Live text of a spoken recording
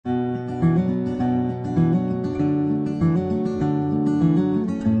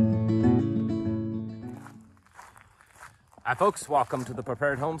Hi folks, welcome to the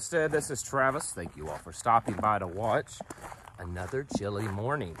Prepared Homestead. This is Travis. Thank you all for stopping by to watch another chilly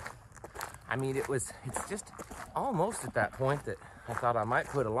morning. I mean, it's just almost at that point that I thought I might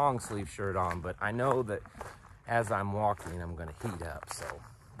put a long sleeve shirt on, but I know that as I'm walking, I'm gonna heat up,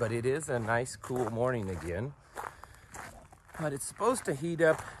 but it is a nice cool morning again. But it's supposed to heat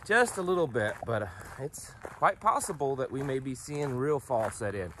up just a little bit, but it's quite possible that we may be seeing real fall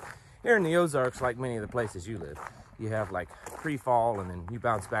set in. Here in the Ozarks, like many of the places you live, you have like pre-fall and then you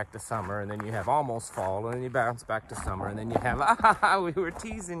bounce back to summer, and then you have almost fall and then you bounce back to summer, and then you have, we were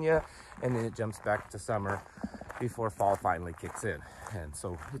teasing you, and then it jumps back to summer before fall finally kicks in. And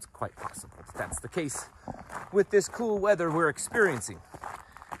so it's quite possible that that's the case with this cool weather we're experiencing.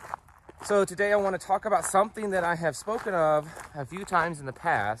 So today I want to talk about something that I have spoken of a few times in the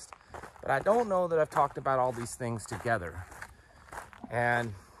past, but I don't know that I've talked about all these things together.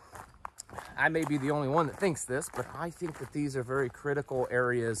 And I may be the only one that thinks this, but I think that these are very critical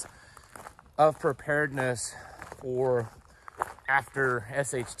areas of preparedness for after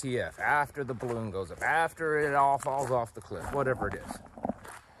SHTF, after the balloon goes up, after it all falls off the cliff, whatever it is.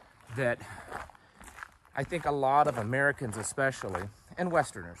 That I think a lot of Americans especially, and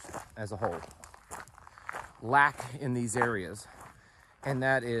Westerners as a whole, lack in these areas, and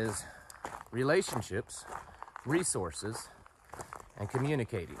that is relationships, resources, and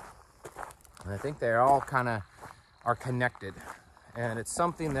communicating. And I think they all kind of are connected, and it's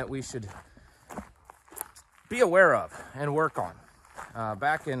something that we should be aware of and work on.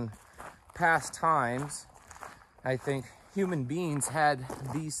 Back in past times, I think human beings had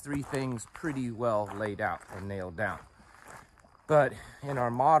these three things pretty well laid out and nailed down. But in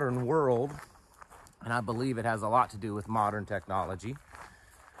our modern world, and I believe it has a lot to do with modern technology,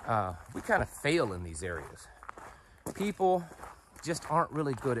 we kind of fail in these areas. People just aren't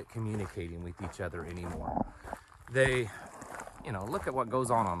really good at communicating with each other anymore. They, look at what goes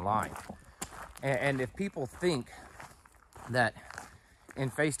on online. And if people think that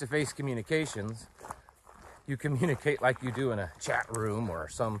in face-to-face communications, you communicate like you do in a chat room or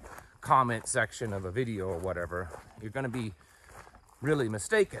some comment section of a video or whatever, you're gonna be really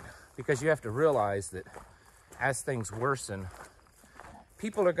mistaken, because you have to realize that as things worsen,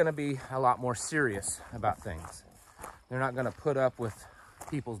 people are gonna be a lot more serious about things. They're not gonna put up with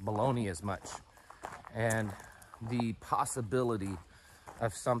people's baloney as much. And the possibility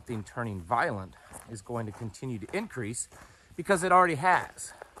of something turning violent is going to continue to increase, because it already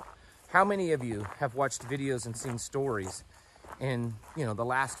has. How many of you have watched videos and seen stories in, the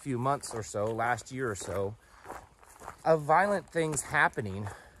last few months or so, last year or so, of violent things happening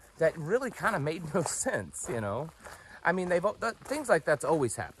that really kind of made no sense, I mean, things like that's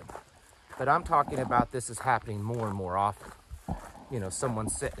always happened. But I'm talking about this is happening more and more often.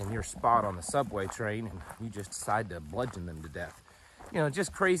 Someone's sitting in your spot on the subway train and you just decide to bludgeon them to death.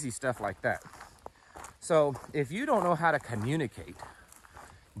 Just crazy stuff like that. So if you don't know how to communicate,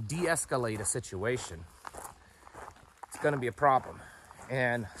 de-escalate a situation, it's going to be a problem.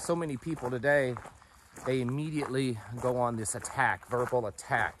 And so many people today, they immediately go on this attack, verbal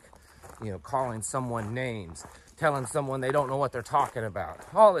attack, calling someone names, telling someone they don't know what they're talking about,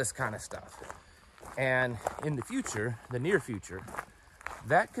 all this kind of stuff. And in the future, the near future,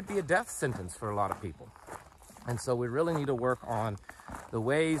 that could be a death sentence for a lot of people. And so we really need to work on the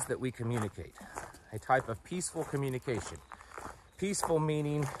ways that we communicate, a type of peaceful communication. Peaceful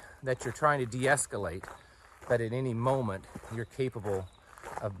meaning that you're trying to de-escalate, but at any moment you're capable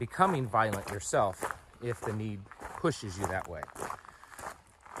of becoming violent yourself if the need pushes you that way.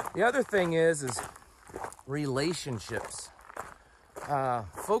 The other thing is relationships.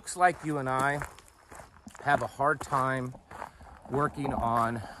 Folks like you and I have a hard time working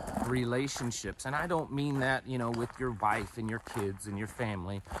on relationships. And I don't mean that, with your wife and your kids and your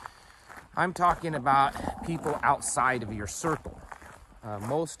family. I'm talking about people outside of your circle.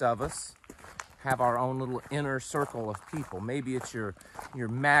 Most of us have our own little inner circle of people. Maybe it's your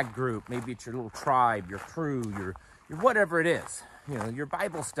mag group, maybe it's your little tribe, your crew, your whatever it is. Your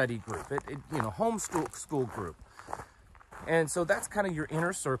Bible study group, homeschool school group. And so that's kind of your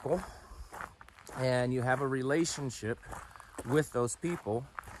inner circle, and you have a relationship with those people.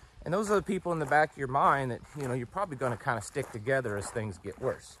 And those are the people in the back of your mind that, you're probably going to kind of stick together as things get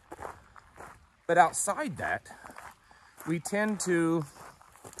worse. But outside that, we tend to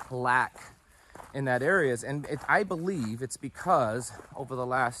lack in that areas. And I believe it's because over the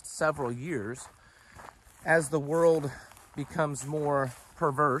last several years, as the world becomes more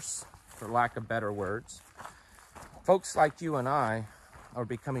perverse, for lack of better words, folks like you and I are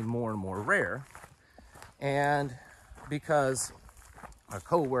becoming more and more rare. And because our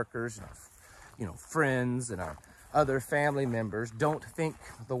co-workers and our, friends and our other family members don't think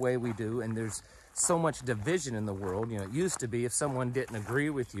the way we do, and there's so much division in the world. You know, it used to be if someone didn't agree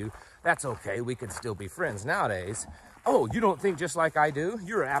with you, that's okay, we could still be friends. Nowadays, oh, you don't think just like I do?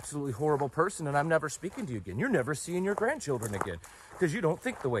 You're an absolutely horrible person, and I'm never speaking to you again. You're never seeing your grandchildren again because you don't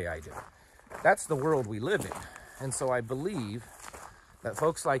think the way I do. That's the world we live in. And so I believe that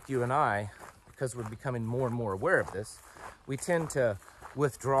folks like you and I, because we're becoming more and more aware of this, we tend to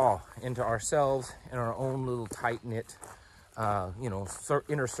withdraw into ourselves and our own little tight-knit,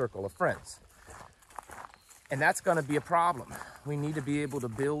 inner circle of friends. And that's going to be a problem. We need to be able to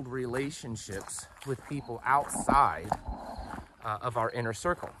build relationships with people outside of our inner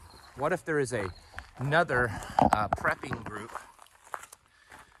circle. What if there is another prepping group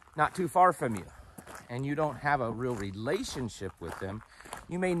not too far from you, and you don't have a real relationship with them?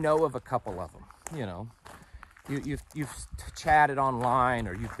 You may know of a couple of them. You know, you've chatted online,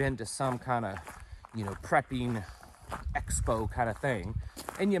 or you've been to some kind of, prepping expo kind of thing,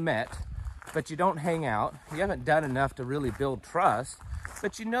 and you met, but you don't hang out. You haven't done enough to really build trust,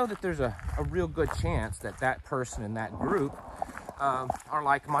 but you know that there's a real good chance that that person in that group are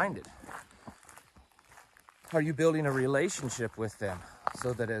like-minded. Are you building a relationship with them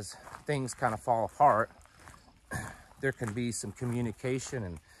so that as things kind of fall apart, there can be some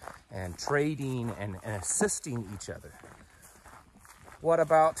communication and trading and assisting each other? What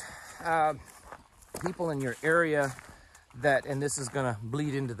about people in your area that, and this is going to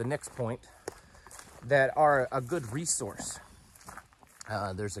bleed into the next point, that are a good resource?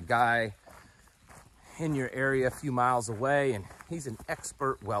 There's a guy in your area a few miles away, and he's an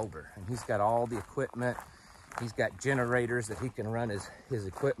expert welder, and he's got all the equipment. He's got generators that he can run his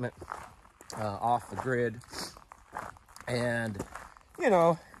equipment off the grid. And, you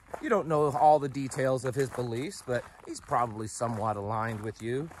don't know all the details of his beliefs, but he's probably somewhat aligned with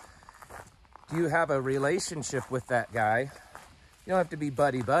you. Do you have a relationship with that guy? You don't have to be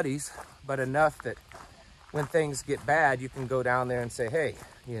buddies, but enough that when things get bad, you can go down there and say, hey,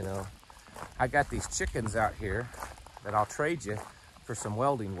 I got these chickens out here that I'll trade you for some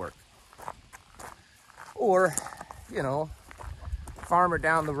welding work. Or, farmer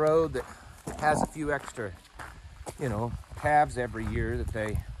down the road that has a few extra, calves every year that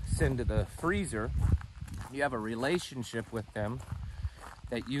they send to the freezer. You have a relationship with them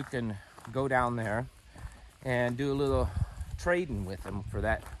that you can go down there and do a little trading with them for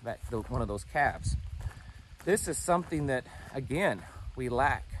that one of those calves. This is something that, again, we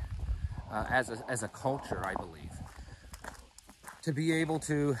lack as a culture, I believe, to be able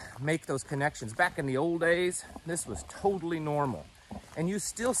to make those connections. Back in the old days, this was totally normal. And you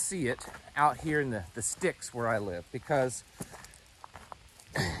still see it out here in the sticks where I live, because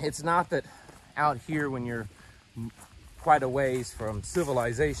it's not that out here when you're quite a ways from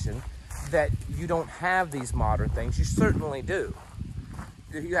civilization that you don't have these modern things. You certainly do.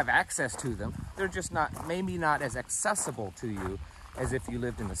 You have access to them. They're just maybe not as accessible to you as if you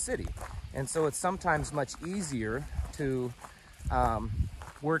lived in the city. And so it's sometimes much easier to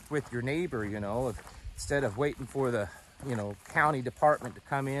work with your neighbor, instead of waiting for the county department to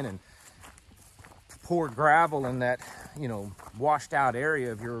come in and pour gravel in that, washed out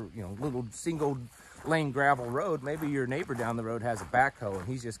area of your, little single lane gravel road. Maybe your neighbor down the road has a backhoe and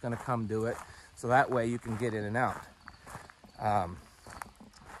he's just going to come do it. So that way you can get in and out.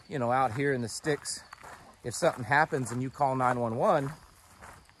 Out here in the sticks, if something happens and you call 911,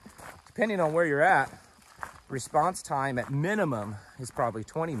 depending on where you're at, response time at minimum is probably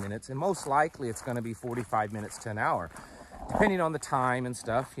 20 minutes, and most likely it's going to be 45 minutes to an hour, depending on the time and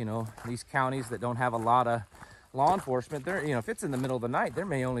stuff. These counties that don't have a lot of law enforcement, if it's in the middle of the night, there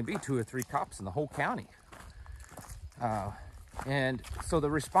may only be 2 or 3 cops in the whole county. And so the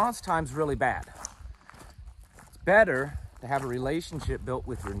response time's really bad. It's better to have a relationship built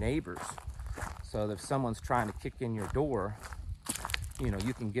with your neighbors, so that if someone's trying to kick in your door,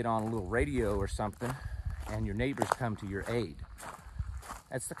 you can get on a little radio or something and your neighbors come to your aid.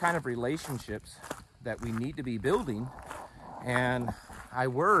 That's the kind of relationships that we need to be building. And I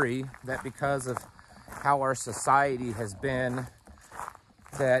worry that because of how our society has been,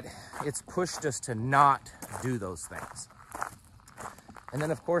 that it's pushed us to not do those things. And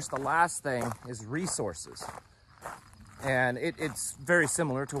then, of course, the last thing is resources. And it's very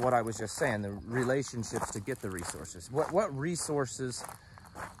similar to what I was just saying, the relationships to get the resources. What resources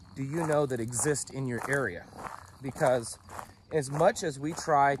do you know that exist in your area? Because as much as we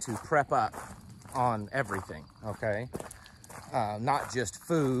try to prep up on everything, okay, not just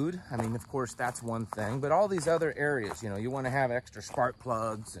food, I mean, of course, that's one thing, but all these other areas, you want to have extra spark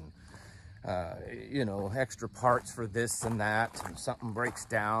plugs and you know, extra parts for this and that. If something breaks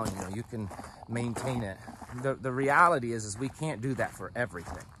down, you know, you can maintain it. The reality is we can't do that for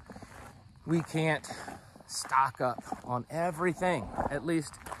everything. We can't stock up on everything, at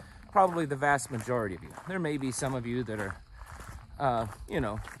least probably the vast majority of you. There may be some of you that are, you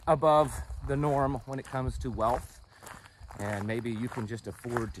know, above the norm when it comes to wealth, and maybe you can just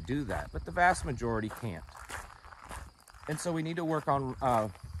afford to do that, but the vast majority can't. And so we need to work on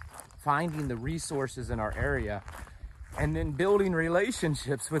finding the resources in our area and then building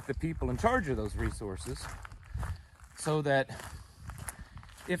relationships with the people in charge of those resources so that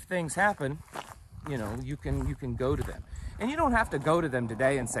if things happen, you know, you can go to them. And you don't have to go to them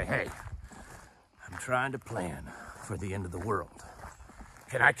today and say, hey, I'm trying to plan for the end of the world.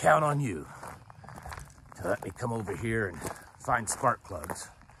 Can I count on you to let me come over here and find spark plugs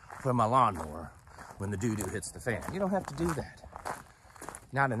for my lawnmower when the doo-doo hits the fan? You don't have to do that.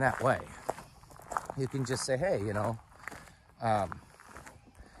 Not in that way. You can just say, hey, you know,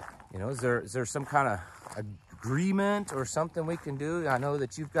 is there some kind of agreement or something we can do? I know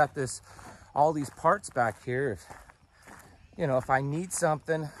that you've got all these parts back here. If I need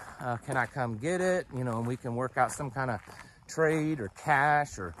something, can I come get it? You know, and we can work out some kind of trade or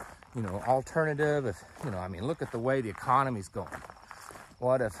cash or, you know, alternative. If, you know, I mean, look at the way the economy's going.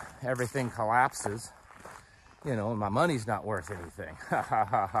 What if everything collapses? You know, and my money's not worth anything. Ha ha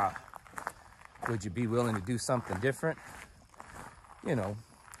ha ha. Would you be willing to do something different? You know,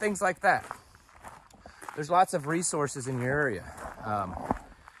 things like that. There's lots of resources in your area.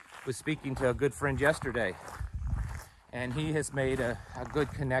 Was speaking to a good friend yesterday, and he has made a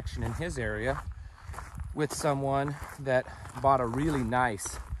good connection in his area with someone that bought a really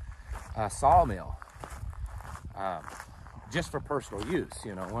nice sawmill, just for personal use.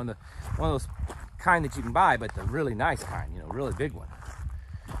 You know, one of those kind that you can buy, but the really nice kind, you know, really big one.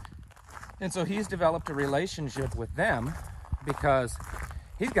 And so he's developed a relationship with them because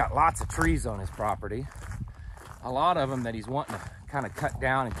he's got lots of trees on his property, a lot of them that he's wanting to kind of cut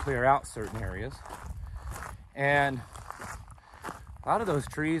down and clear out certain areas. And a lot of those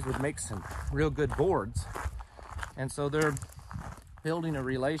trees would make some real good boards. And so they're building a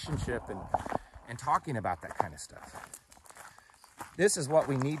relationship and talking about that kind of stuff. This is what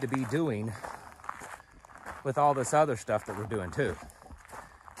we need to be doing with all this other stuff that we're doing too.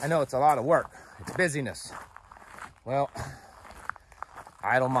 I know it's a lot of work. It's busyness. Well,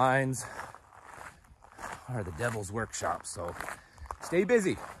 idle minds are the devil's workshop, so stay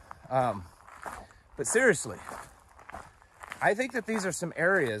busy. But seriously, I think that these are some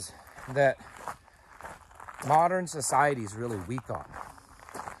areas that modern society is really weak on.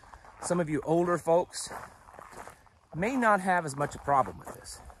 Some of you older folks may not have as much a problem with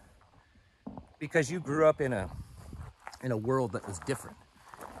this because you grew up in a world that was different.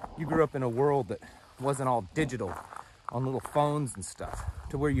 You grew up in a world that wasn't all digital on little phones and stuff,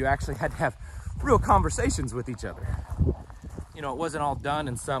 to where you actually had to have real conversations with each other. You know, it wasn't all done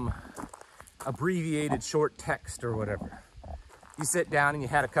in some abbreviated short text or whatever. You sit down and you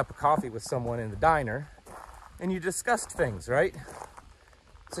had a cup of coffee with someone in the diner and you discussed things, right?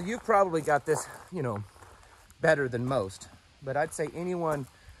 So you've probably got this, you know, better than most. But I'd say anyone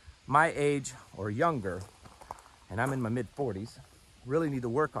my age or younger, and I'm in my mid-40s, really need to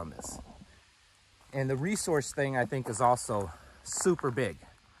work on this. And the resource thing, I think, is also super big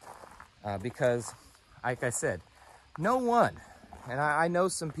because, like I said, no one, and I know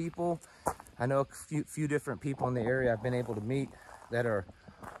some people, I know a few different people in the area I've been able to meet that are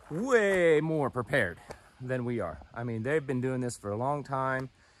way more prepared than we are. I mean, they've been doing this for a long time,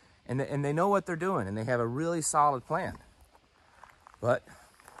 and they know what they're doing, and they have a really solid plan. But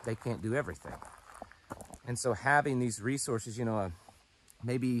they can't do everything. And so having these resources, you know,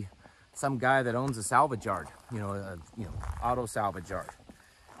 maybe some guy that owns a salvage yard, auto salvage yard,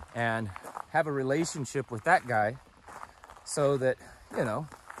 and have a relationship with that guy so that, you know,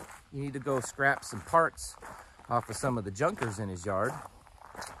 you need to go scrap some parts off of some of the junkers in his yard.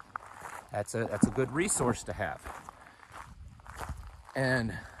 That's a good resource to have.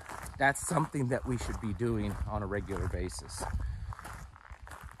 And that's something that we should be doing on a regular basis.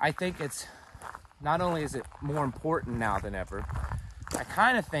 I think it's, not only is it more important now than ever, I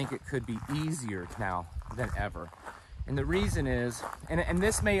kind of think it could be easier now than ever. And the reason is, and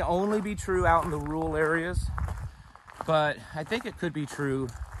this may only be true out in the rural areas, but I think it could be true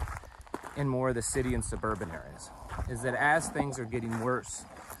in more of the city and suburban areas, is that as things are getting worse,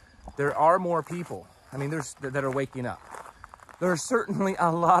 there are more people, I mean, that are waking up. There are certainly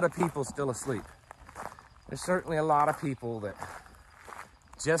a lot of people still asleep. There's certainly a lot of people that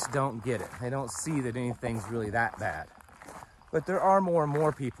just don't get it. They don't see that anything's really that bad. but there are more and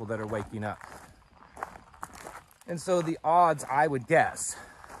more people that are waking up. And so the odds, I would guess,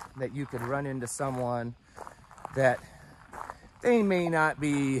 that you could run into someone that they may not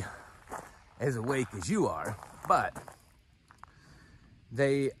be as awake as you are, but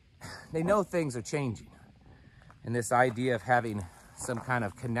they know things are changing. And this idea of having some kind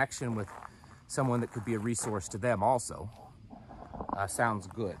of connection with someone that could be a resource to them also sounds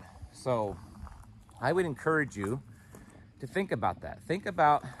good. So I would encourage you to think about that. Think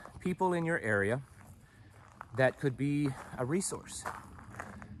about people in your area that could be a resource,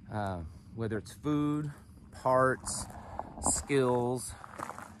 whether it's food, parts, skills,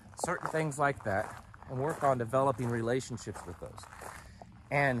 certain things like that, and work on developing relationships with those.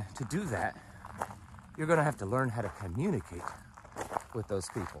 And to do that, you're going to have to learn how to communicate with those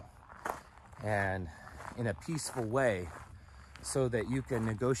people and in a peaceful way so that you can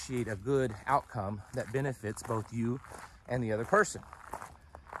negotiate a good outcome that benefits both you and the other person.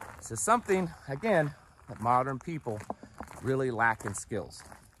 This is something, again, that modern people really lack in skills.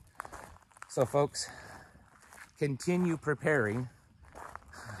 So folks, continue preparing.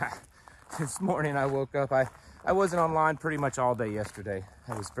 This morning I woke up, I wasn't online pretty much all day yesterday.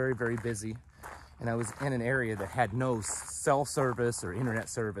 I was very, very busy, and I was in an area that had no cell service or internet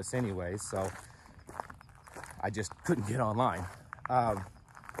service anyways, so I just couldn't get online.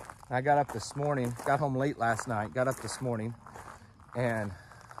 I got up this morning, got home late last night, got up this morning and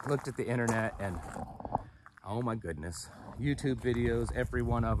looked at the internet, and oh my goodness, YouTube videos, every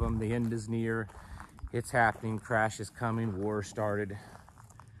one of them, the end is near, it's happening, crash is coming, war started,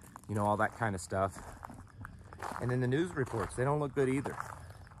 you know, all that kind of stuff. And then the news reports, they don't look good either.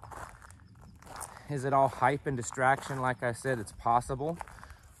 Is it all hype and distraction? Like I said, it's possible,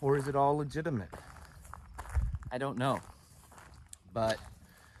 or is it all legitimate? I don't know, but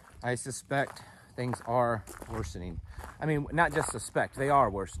I suspect things are worsening. I mean, not just suspect, they are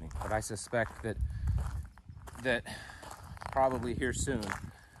worsening, but I suspect that probably here soon,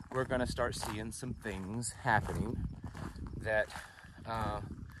 we're gonna start seeing some things happening that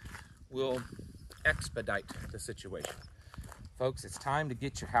will expedite the situation. Folks, it's time to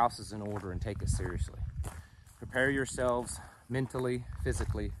get your houses in order and take it seriously. Prepare yourselves mentally,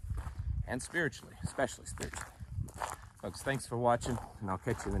 physically, and spiritually, especially spiritually. Folks, thanks for watching, and I'll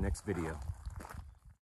catch you in the next video.